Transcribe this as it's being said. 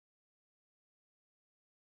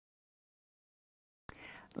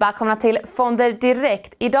Välkomna till Fonder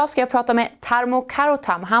Direkt. Idag ska jag prata med Tarmo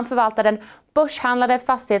Karotam. Han förvaltar den börshandlade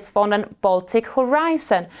fastighetsfonden Baltic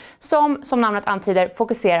Horizon som namnet antyder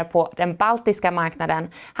fokuserar på den baltiska marknaden.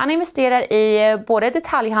 Han investerar i både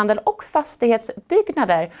detaljhandel och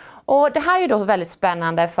fastighetsbyggnader. Och det här är ju då väldigt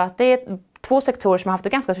spännande för att det är två sektorer som har haft det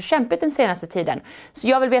ganska så kämpigt den senaste tiden. Så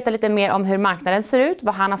jag vill veta lite mer om hur marknaden ser ut,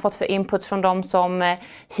 vad han har fått för input från de som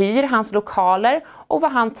hyr hans lokaler och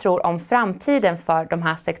vad han tror om framtiden för de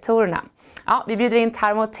här sektorerna. Ja, vi bjuder in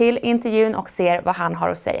Tarmo till intervjun och ser vad han har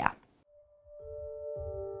att säga.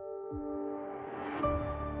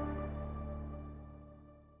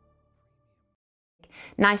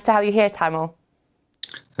 Nice to have you here, Tarmo.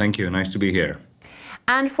 Thank you. Nice to be here.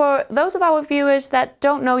 And for those of our viewers that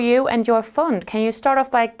don't know you and your fund, can you start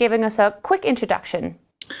off by giving us a quick introduction?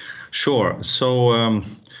 Sure. So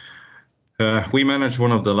we manage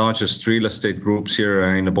one of the largest real estate groups here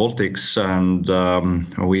in the Baltics, and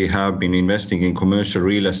we have been investing in commercial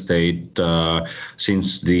real estate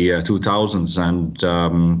since the 2000s. And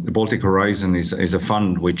the Baltic Horizon is a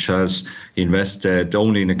fund which has invested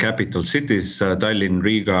only in the capital cities, Tallinn,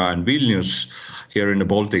 Riga, and Vilnius, here in the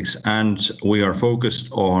Baltics, and we are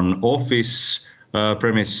focused on office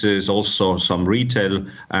premises, also some retail,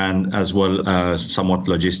 and as well as somewhat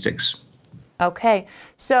logistics. Okay,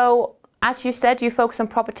 so as you said, you focus on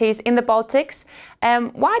properties in the Baltics.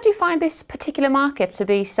 Why do you find this particular market to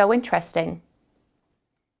be so interesting?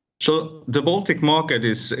 So the Baltic market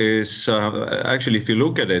is actually, if you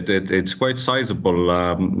look at it, it's quite sizable.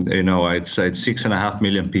 It's 6.5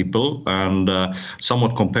 million people, and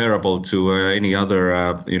somewhat comparable to any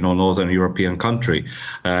other Northern European country.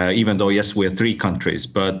 Even though yes, we're three countries,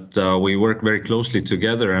 but we work very closely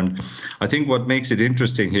together. And I think what makes it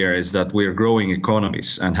interesting here is that we're growing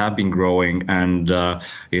economies and have been growing, and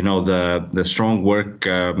the strong work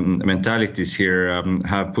mentalities here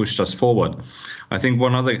have pushed us forward. I think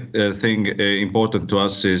one other thing important to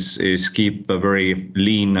us is keep a very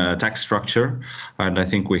lean tax structure, and I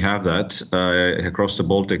think we have that across the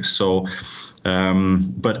Baltics. So,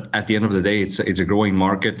 but at the end of the day, it's a growing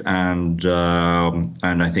market, and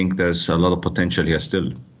I think there's a lot of potential here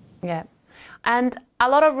still. Yeah. And a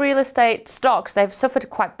lot of real estate stocks, they've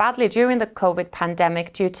suffered quite badly during the COVID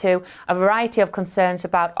pandemic due to a variety of concerns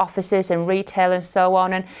about offices and retail and so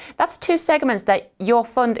on. And that's two segments that your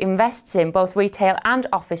fund invests in, both retail and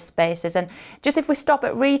office spaces. And just if we stop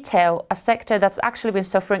at retail, a sector that's actually been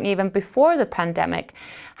suffering even before the pandemic,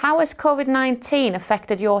 how has COVID-19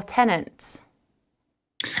 affected your tenants?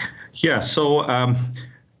 Yeah, so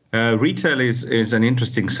retail is an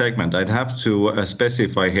interesting segment. I'd have to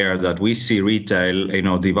specify here that we see retail,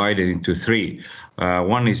 divided into three.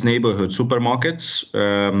 One is neighborhood supermarkets.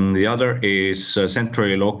 The other is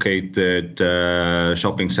centrally located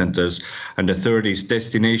shopping centers, and the third is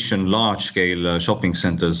destination large-scale shopping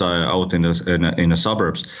centers out in the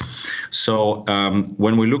suburbs. So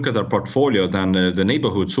when we look at our portfolio, then the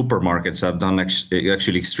neighborhood supermarkets have done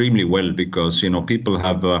actually extremely well, because people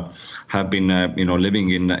have been living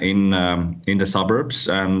in the suburbs,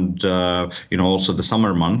 and also the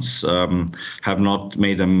summer months have not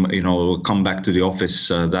made them come back to the office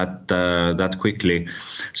that quickly.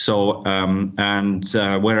 So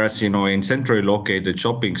whereas in centrally located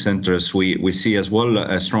shopping centers we see as well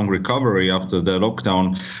a strong recovery after the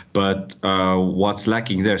lockdown, but what's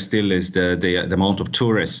lacking there still is the amount of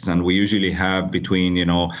tourists, and we usually have between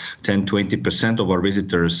 10-20% of our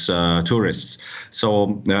visitors tourists.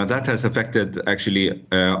 So that has affected actually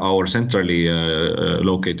our centrally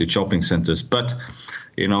located shopping centers. But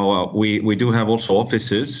we do have also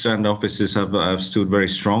offices, and offices have stood very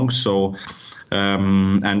strong. So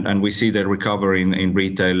and we see the recovery in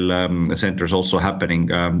retail centers also happening.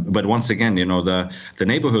 But once again, the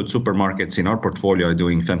neighborhood supermarkets in our portfolio are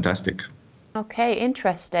doing fantastic. Okay,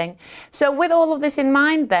 interesting. So with all of this in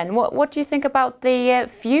mind then, what do you think about the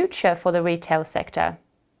future for the retail sector?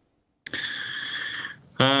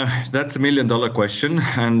 That's $1 million question,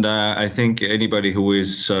 and I think anybody who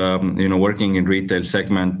is working in retail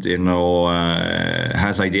segment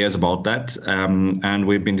has ideas about that, and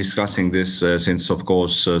we've been discussing this since, of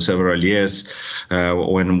course, several years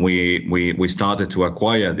when we started to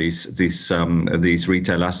acquire these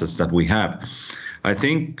retail assets that we have. I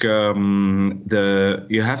think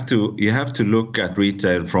you have to look at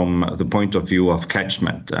retail from the point of view of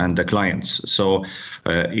catchment and the clients. So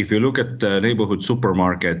If you look at neighborhood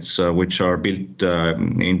supermarkets, which are built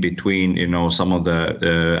in between, some of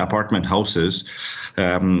the apartment houses,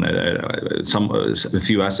 a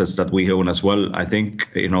few assets that we own as well, I think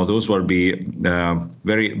those will be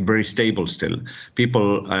very, very stable still.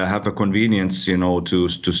 People have a convenience to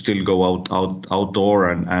still go outdoor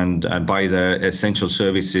and buy the essential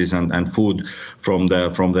services and food from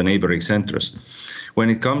the neighboring centers. When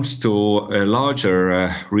it comes to larger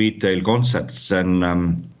retail concepts,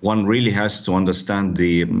 then one really has to understand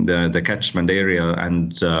the catchment area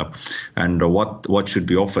and what should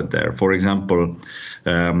be offered there. For example,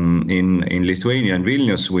 in Lithuania and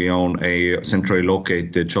Vilnius, we own a centrally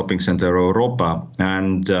located shopping center, Europa,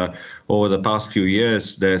 and over the past few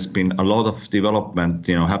years, there's been a lot of development,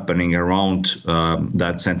 happening around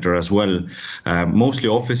that center as well. Mostly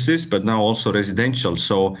offices, but now also residential.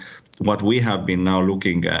 So what we have been now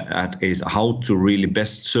looking at is how to really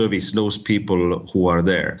best service those people who are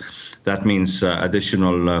there. That means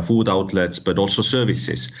additional food outlets, but also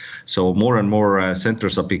services. So more and more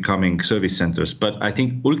centers are becoming service centers. But I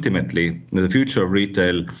think ultimately the future of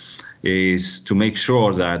retail is to make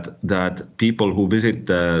sure that people who visit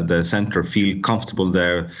the center feel comfortable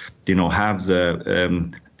there,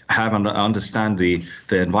 have and understand the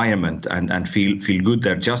environment and feel good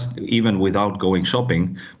there, just even without going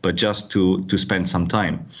shopping, but just to spend some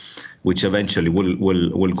time, which eventually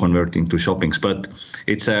will convert into shoppings. But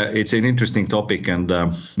it's an interesting topic, and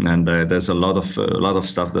there's a lot of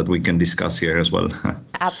stuff that we can discuss here as well.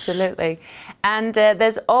 Absolutely. And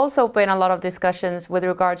there's also been a lot of discussions with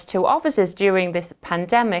regards to offices during this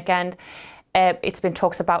pandemic, and it's been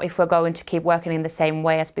talks about if we're going to keep working in the same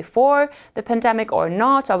way as before the pandemic or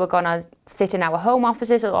not. Are we going to sit in our home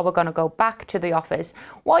offices, or are we going to go back to the office?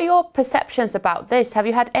 What are your perceptions about this? Have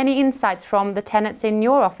you had any insights from the tenants in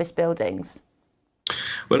your office buildings?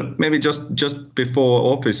 Well, maybe just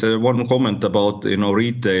before office, one comment about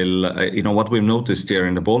retail. What we've noticed here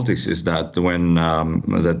in the Baltics is that when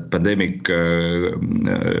the pandemic, the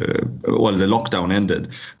lockdown ended,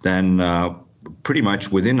 then pretty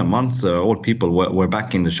much within a month, all people were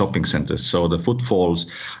back in the shopping centers. So the footfalls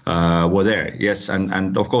were there. Yes,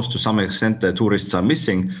 and of course, to some extent, the tourists are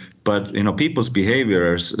missing. But people's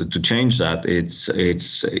behaviors to change that, it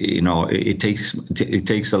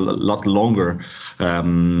takes a lot longer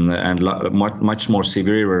and much more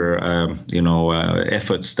severe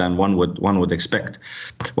efforts than one would expect.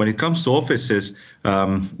 When it comes to offices,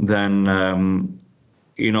 then.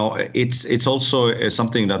 It's also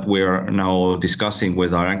something that we're now discussing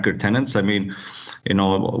with our anchor tenants. I mean,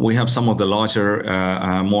 we have some of the larger,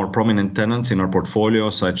 more prominent tenants in our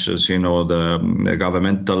portfolio, such as, the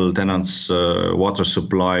governmental tenants, water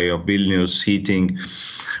supply of Vilnius, heating,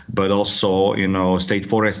 but also, State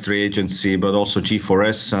Forestry Agency, but also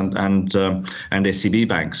G4S and SEB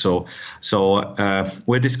Bank. So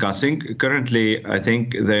we're discussing. Currently, I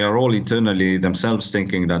think they are all internally themselves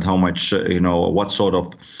thinking that how much, what sort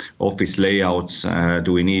of office layouts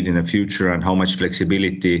do we need in the future, and how much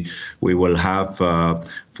flexibility we will have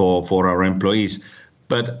for our employees.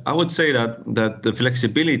 But I would say that the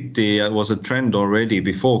flexibility was a trend already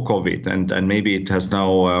before COVID, and maybe it has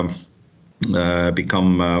now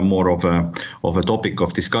become more of a topic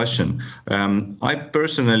of discussion. I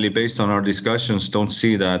personally, based on our discussions, don't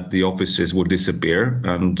see that the offices would disappear.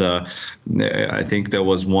 And I think there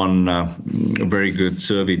was one very good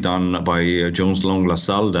survey done by Jones Long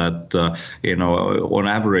LaSalle that on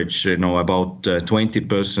average, about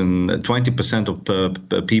 20% of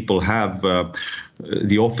people have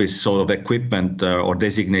the office sort of equipment or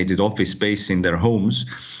designated office space in their homes.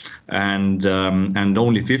 And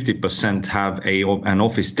only 50% have an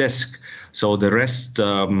office desk. So the rest,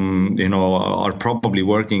 are probably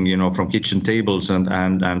working, from kitchen tables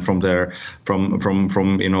and from their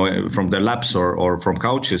laps or from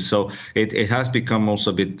couches. So it has become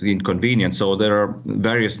also a bit inconvenient. So there are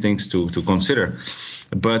various things to consider.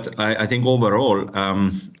 But I think overall,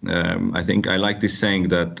 I think I like this saying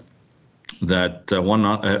that one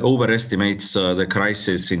overestimates the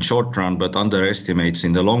crisis in short run, but underestimates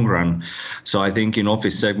in the long run. So I think in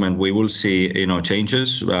office segment we will see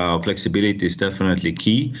changes. Flexibility is definitely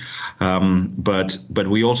key, but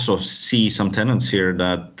we also see some tenants here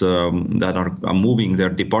that are moving their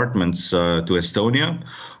departments to Estonia,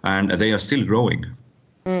 and they are still growing.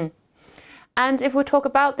 Mm. And if we talk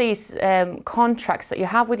about these contracts that you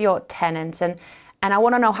have with your tenants, and I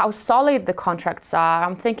want to know how solid the contracts are.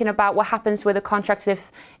 I'm thinking about what happens with the contracts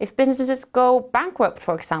if businesses go bankrupt,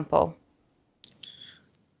 for example.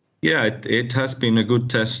 Yeah, it has been a good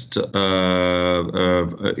test,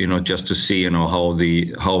 just to see, how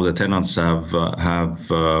the tenants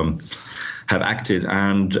have acted,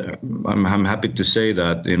 and I'm happy to say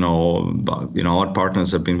that our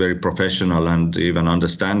partners have been very professional and even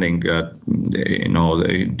understanding.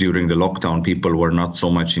 During the lockdown, people were not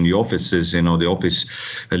so much in the offices. The office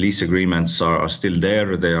lease agreements are still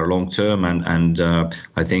there. They are long term, and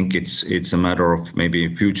I think it's a matter of maybe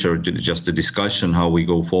in future just a discussion how we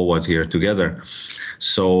go forward here together.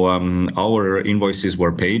 So our invoices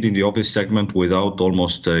were paid in the office segment without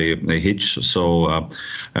almost a hitch. So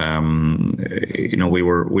we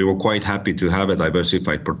were quite happy to have a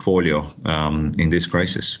diversified portfolio in this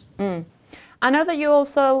crisis. I know that you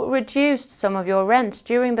also reduced some of your rents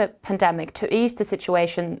during the pandemic to ease the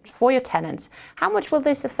situation for your tenants. How much will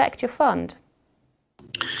this affect your fund?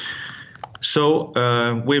 So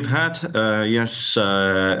we've had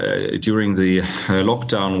during the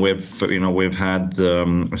lockdown we've had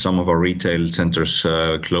some of our retail centers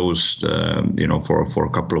closed for a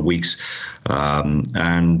couple of weeks,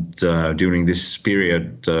 and during this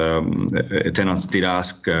period tenants did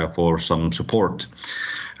ask for some support.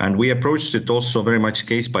 And we approached it also very much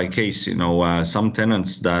case by case. Some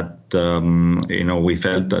tenants that we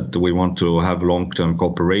felt that we want to have long-term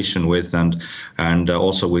cooperation with, and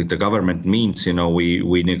also with the government means,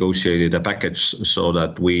 we negotiated a package so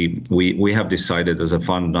that we have decided as a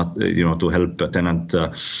fund not to help a tenant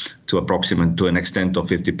to an extent of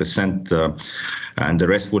 50%, and the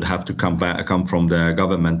rest would have to come from the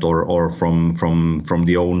government or from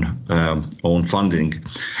the own funding.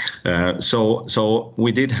 So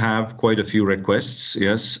we did have quite a few requests,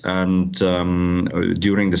 yes, and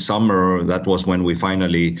during the summer, that was when we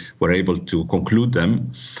finally were able to conclude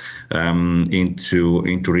them into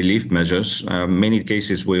relief measures. Many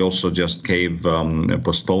cases we also just gave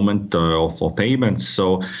postponement of payments.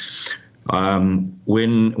 So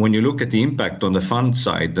when you look at the impact on the fund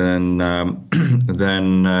side, then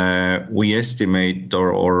we estimate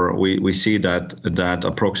or we see that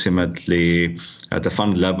approximately at the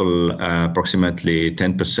fund level, approximately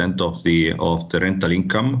 10% of the rental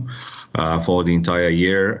income for the entire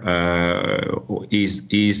year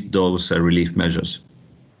is those relief measures.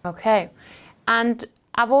 Okay, and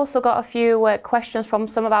I've also got a few questions from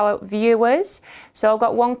some of our viewers. So I've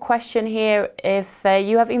got one question here, if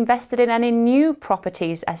you have invested in any new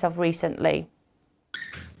properties as of recently.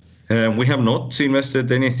 We have not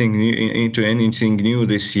invested into anything new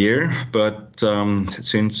this year, but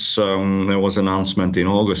since there was an announcement in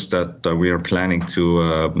August that we are planning to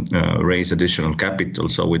raise additional capital,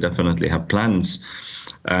 so we definitely have plans,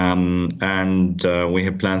 and we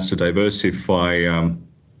have plans to diversify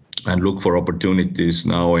and look for opportunities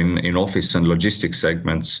now in office and logistics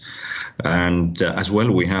segments. And as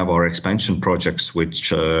well, we have our expansion projects,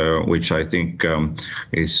 which I think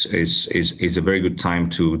is a very good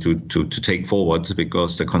time to take forward,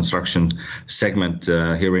 because the construction segment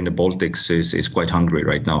here in the Baltics is quite hungry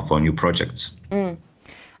right now for new projects.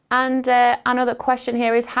 And another question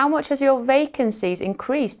here is, how much has your vacancies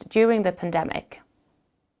increased during the pandemic?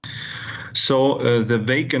 So the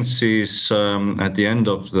vacancies at the end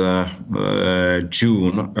of the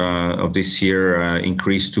June of this year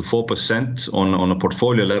increased to 4% on a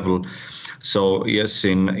portfolio level. So yes,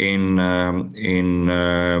 in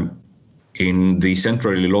the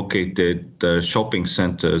centrally located shopping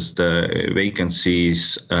centers, the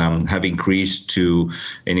vacancies have increased to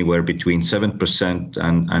anywhere between 7%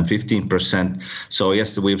 and 15%. So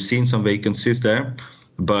yes, we've seen some vacancies there,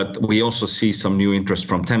 but we also see some new interest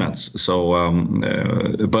from tenants. So,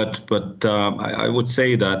 but I would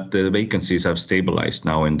say that the vacancies have stabilized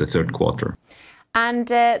now in the third quarter. And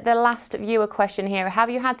the last viewer question here: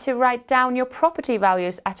 have you had to write down your property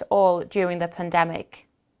values at all during the pandemic?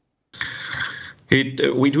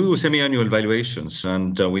 We do semi-annual valuations,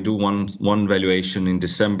 and we do one valuation in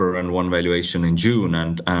December and one valuation in June.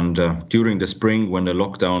 And during the spring, when the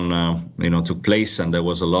lockdown took place and there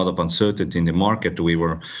was a lot of uncertainty in the market, we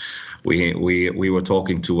were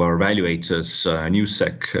talking to our valuators.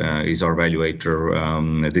 Newsec is our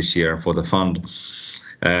valuator this year for the fund.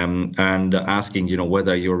 And asking,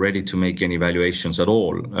 whether you're ready to make any valuations at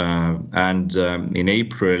all. And in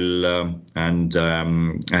April and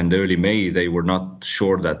early May, they were not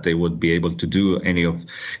sure that they would be able to do any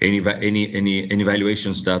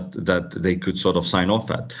valuations that they could sort of sign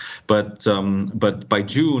off at. But by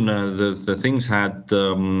June, the things had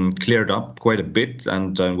cleared up quite a bit,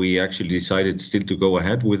 and we actually decided still to go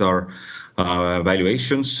ahead with our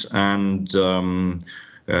valuations. And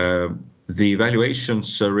the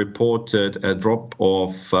valuations reported a drop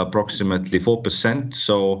of approximately 4%.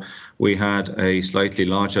 So we had a slightly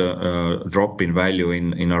larger drop in value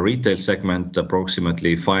in our retail segment,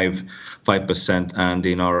 approximately 5%, and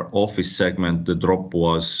in our office segment, the drop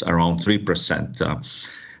was around 3%.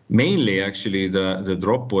 Mainly, actually, the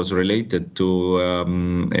drop was related to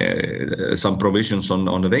some provisions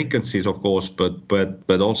on the vacancies, of course,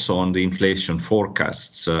 but also on the inflation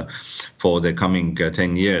forecasts for the coming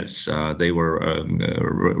 10 years. They were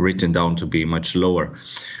written down to be much lower.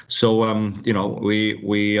 So we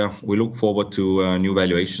look forward to new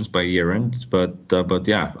valuations by year end. But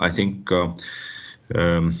yeah, I think a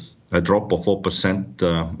drop of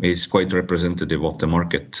 4% is quite representative of the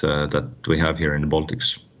market that we have here in the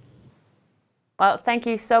Baltics. Well, thank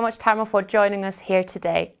you so much, Tarmo, for joining us here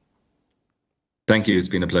today. Thank you. It's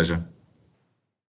been a pleasure.